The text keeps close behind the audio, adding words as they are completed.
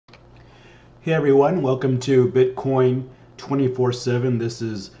Hey everyone, welcome to Bitcoin 24/7. This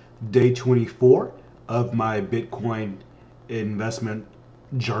is day 24 of my Bitcoin investment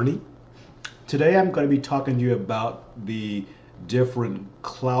journey. Today I'm going to be talking to you about the different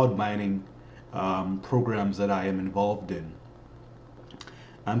cloud mining programs that I am involved in.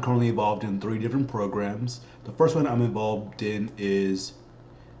 I'm currently involved in 3 different programs. The first one I'm involved in is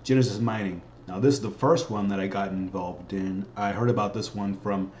Genesis Mining. Now this is the first one that I got involved in. I heard about this one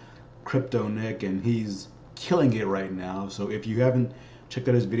from Crypto Nick, and he's killing it right now. So if you haven't checked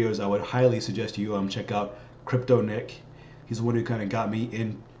out his videos, I would highly suggest you check out Crypto Nick. He's the one who kind of got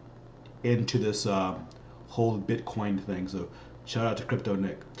me into this whole Bitcoin thing. So shout out to Crypto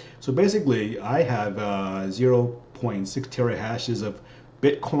Nick. So basically, I have 0.6 terahashes of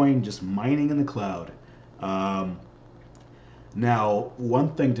Bitcoin just mining in the cloud. Now,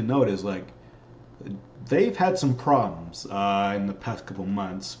 one thing to note is they've had some problems in the past couple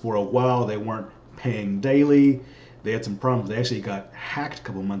months. For a while, they weren't paying daily. They had some problems. They actually got hacked a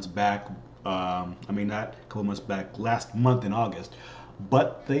couple months back. Not a couple months back, last month in August.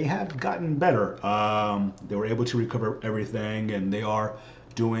 But they have gotten better. They were able to recover everything, and they are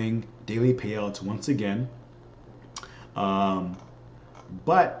doing daily payouts once again.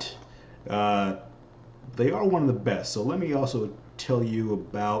 But they are one of the best. So let me also tell you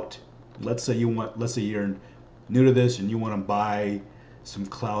about, let's say you're new to this and you want to buy some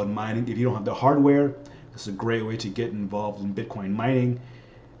cloud mining. If you don't have the hardware, this is a great way to get involved in Bitcoin mining.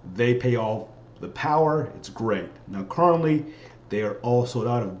 They pay all the power. It's great. Now currently they are all sold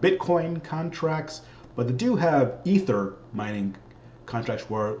out of Bitcoin contracts, but they do have Ether mining contracts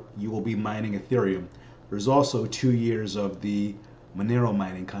where you will be mining Ethereum. There's also 2 years of the Monero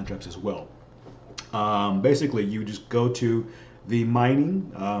mining contracts as well. Basically, you just go to the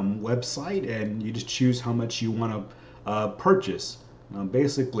mining website and you just choose how much you want to purchase.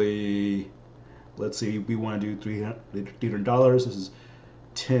 Basically, let's see, we want to do $300. This is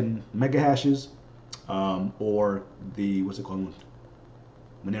 10 mega hashes, or the what's it called,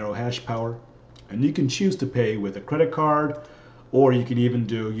 Monero hash power. And you can choose to pay with a credit card, or you can even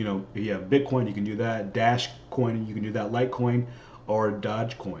do, if you have Bitcoin, you can do that. Dash Coin, you can do that. Litecoin or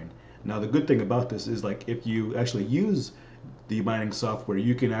Dogecoin. Now the good thing about this is if you actually use the mining software,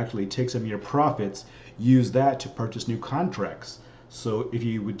 you can actually take some of your profits, use that to purchase new contracts. So if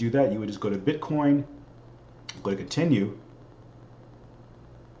you would do that, you would just go to Bitcoin, go to continue,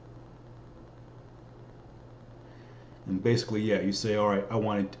 and basically, you say, all right, I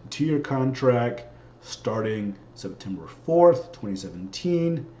want a 2-year contract starting September 4th,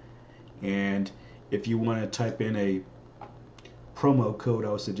 2017. And if you want to type in a promo code, I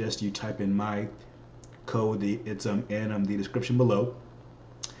would suggest you type in my code. It's in the description below.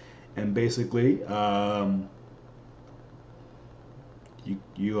 And basically, I'm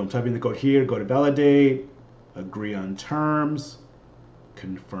typing the code here. Go to validate, agree on terms,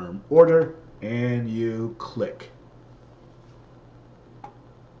 confirm order, and you click.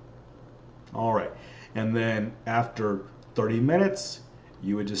 All right, and then after 30 minutes,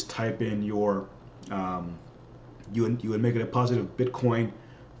 you would just type in your you would make a deposit of Bitcoin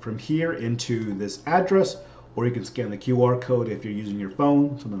from here into this address, or you can scan the QR code if you're using your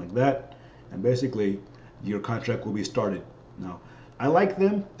phone, something like that, and basically your contract will be started. Now, I like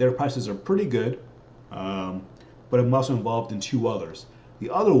them. Their prices are pretty good, but I'm also involved in 2 others. The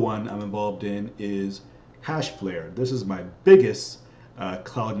other one I'm involved in is HashFlare. This is my biggest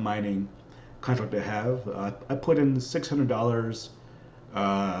cloud mining contract I have. I put in $600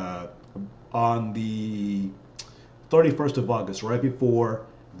 on the 31st of August, right before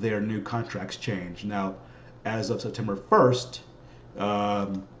their new contracts change. Now, as of September 1st,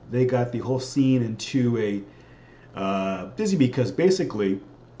 they got the whole scene into a busy, because basically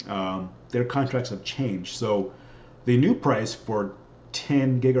their contracts have changed. So the new price for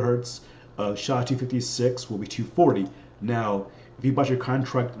 10 gigahertz of SHA-256 will be $240. Now, if you bought your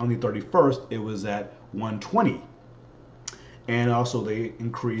contract on the 31st, it was at $120. And also they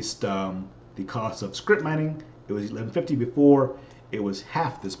increased the cost of script mining. It was $11.50 before. It was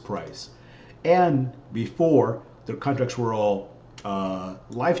half this price. And before, their contracts were all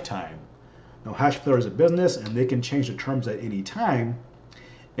lifetime. Now, HashFlare is a business, and they can change the terms at any time.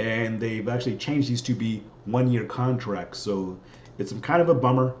 And they've actually changed these to be 1-year contracts. So it's kind of a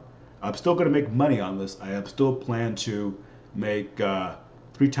bummer. I'm still going to make money on this. I have still planned to make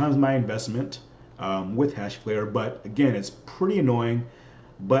 3 times my investment with HashFlare. But again, it's pretty annoying.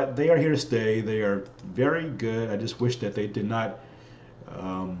 But they are here to stay. They are very good. I just wish that they did not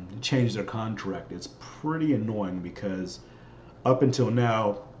change their contract. It's pretty annoying because up until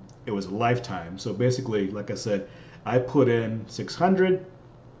now, it was a lifetime. So basically, like I said, I put in 600.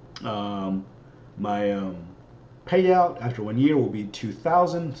 My payout after 1 year will be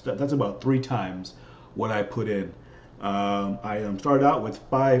 2,000. So that's about 3 times what I put in. I started out with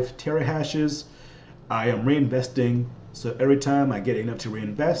 5 terahashes. I am reinvesting, so every time I get enough to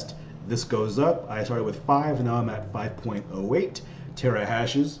reinvest, this goes up. I started with 5, and now I'm at 5.08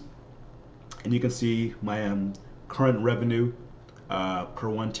 terahashes. And you can see my current revenue per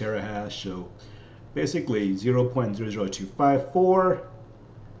 1 terahash. So basically 0.00254,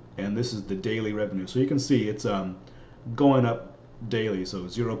 and this is the daily revenue. So you can see it's going up daily. So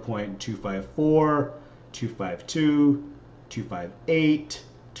 0.254, 252, 258,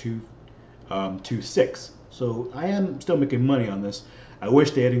 226. So I am still making money on this. I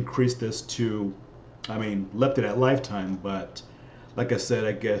wish they had increased this to, left it at lifetime, but like I said,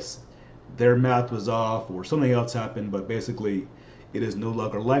 I guess their math was off or something else happened, but basically it is no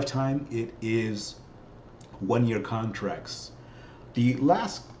longer lifetime. It is 1-year contracts. The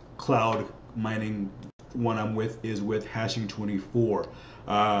last cloud mining one I'm with is with Hashing24.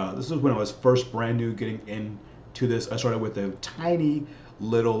 This is when I was first brand new getting into this. I started with a tiny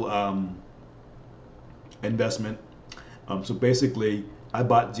little investment. So basically I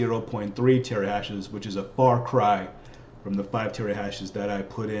bought 0.3 terahashes, which is a far cry from the 5 terahashes that I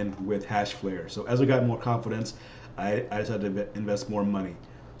put in with HashFlare. So as I got more confidence, I decided to invest more money.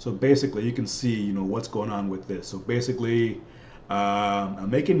 So basically you can see, what's going on with this. So basically I'm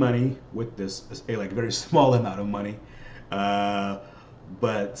making money with this, a very small amount of money.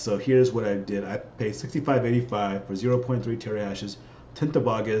 But so here's what I did. I paid $65.85 for 0.3 terahashes, 10th of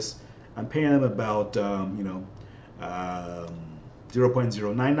August. I'm paying them about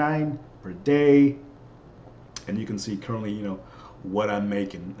 0.099 per day, and you can see currently what I'm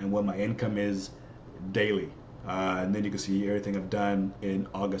making and what my income is daily, and then you can see everything I've done in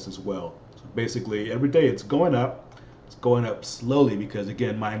August as well. So basically every day it's going up. It's going up slowly because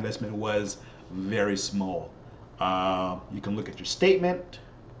again my investment was very small. You can look at your statement,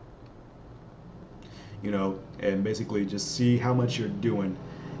 and basically just see how much you're doing,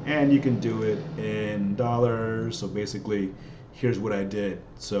 and you can do it in dollars. So basically here's what I did.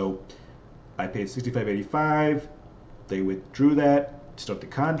 So I paid $65.85. They withdrew that to start the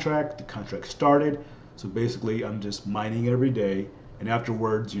contract started. So basically I'm just mining every day, and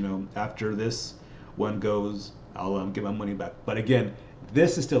afterwards, after this one goes, I'll get my money back. But again,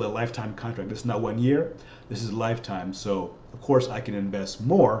 this is still a lifetime contract. This is not 1 year. This is lifetime. So of course I can invest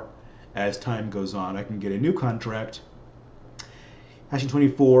more as time goes on. I can get a new contract.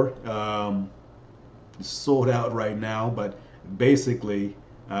 Hashing24 is sold out right now, but basically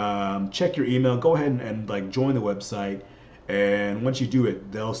check your email. Go ahead and join the website, and once you do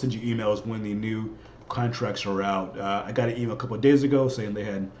it, they'll send you emails when the new contracts are out. I got an email a couple of days ago saying they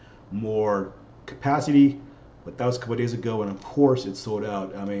had more capacity, but that was a couple of days ago, and of course it's sold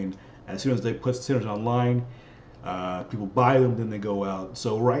out. As soon as they put centers online, people buy them, then they go out.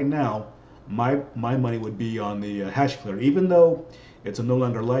 So right now my money would be on the HashFlare, even though it's a no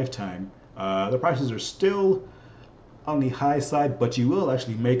longer lifetime. The prices are still on the high side, but you will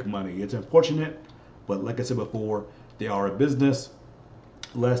actually make money. It's unfortunate, but like I said before, they are a business.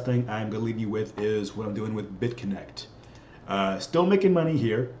 Last thing I'm going to leave you with is what I'm doing with BitConnect. Still making money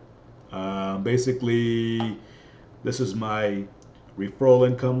here. Basically, this is my referral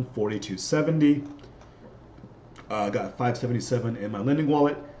income, $42.70. I got $5.77 in my lending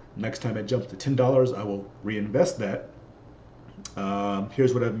wallet. Next time it jumps to $10, I will reinvest that.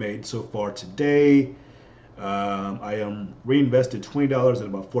 Here's what I've made so far today. I am reinvested $20 at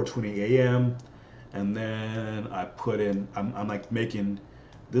about 4:20 a.m. and then I put in, I'm making,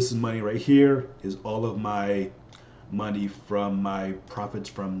 this is money right here is all of my money from my profits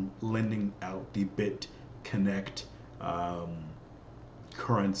from lending out the BitConnect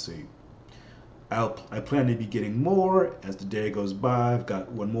currency. I plan to be getting more as the day goes by. I've got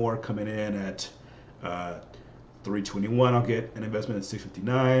one more coming in at 3:21. I'll get an investment at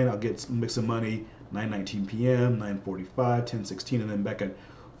 6:59. I'll make some money 9:19 p.m., 9:45, 10:16, and then back at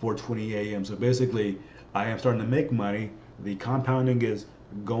 4:20 a.m. So basically, I am starting to make money. The compounding is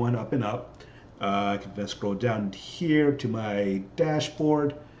going up and up. I can scroll down here to my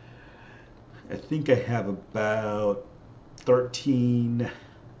dashboard. I think I have about 13.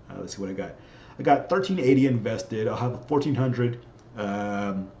 Let's see what I got. I got 1380 invested. I'll have 1400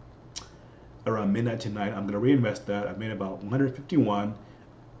 around midnight tonight. I'm going to reinvest that. I've made about 151.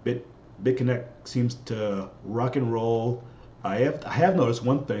 BitConnect seems to rock and roll. I have noticed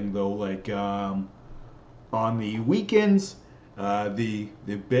one thing though, on the weekends, the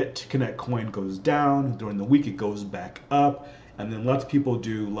BitConnect coin goes down. During the week, it goes back up, and then lots of people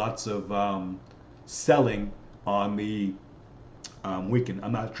do lots of selling on the weekend.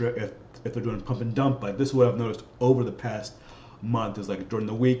 I'm not sure if they're doing pump and dump, but this is what I've noticed over the past month is like during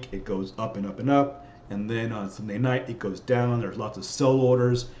the week it goes up and up and up, and then on Sunday night it goes down. There's lots of sell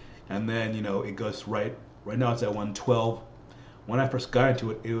orders, and then it goes right now it's at 112. When I first got into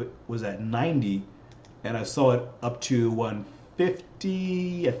it, it was at 90, and I saw it up to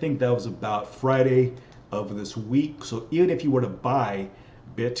 150. I think that was about Friday of this week. So even if you were to buy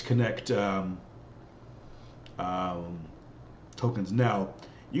BitConnect tokens now,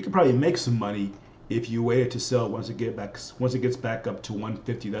 you can probably make some money if you waited to sell once it gets back up to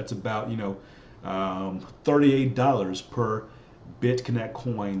 150. That's about $38 per BitConnect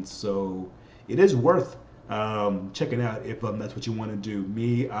coin. So it is worth checking out if that's what you want to do.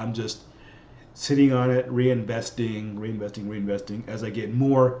 Me, I'm just sitting on it, reinvesting. As I get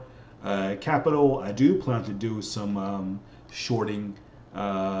more capital, I do plan to do some shorting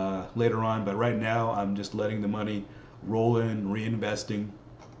later on, but right now I'm just letting the money roll in, reinvesting,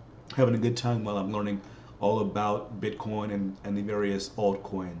 having a good time while I'm learning all about Bitcoin and the various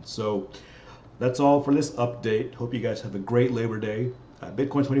altcoins. So that's all for this update. Hope you guys have a great Labor Day.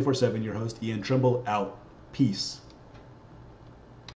 Bitcoin 24/7, your host Ian Trimble out. Peace.